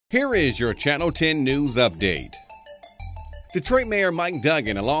Here is your Channel 10 News Update. Detroit Mayor Mike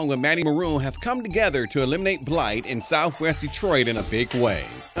Duggan along with Moroun have come together to eliminate blight in southwest Detroit in a big way.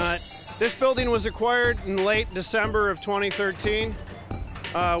 This building was acquired in late December of 2013.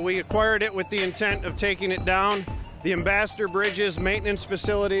 We acquired it with the intent of taking it down. The Ambassador Bridges maintenance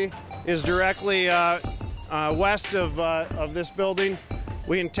facility is directly west of this building.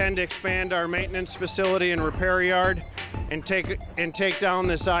 We intend to expand our maintenance facility and repair yard and take down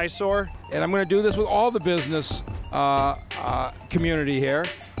this eyesore. And I'm going to do this with all the business community here,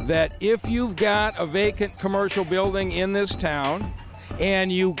 that if you've got a vacant commercial building in this town and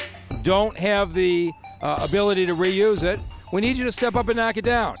you don't have the ability to reuse it, we need you to step up and knock it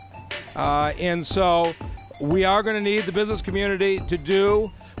down. And so we are going to need the business community to do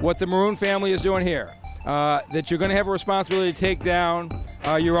what the Moroun family is doing here, that you're going to have a responsibility to take down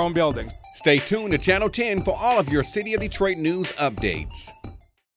your own buildings. Stay tuned to Channel 10 for all of your City of Detroit news updates.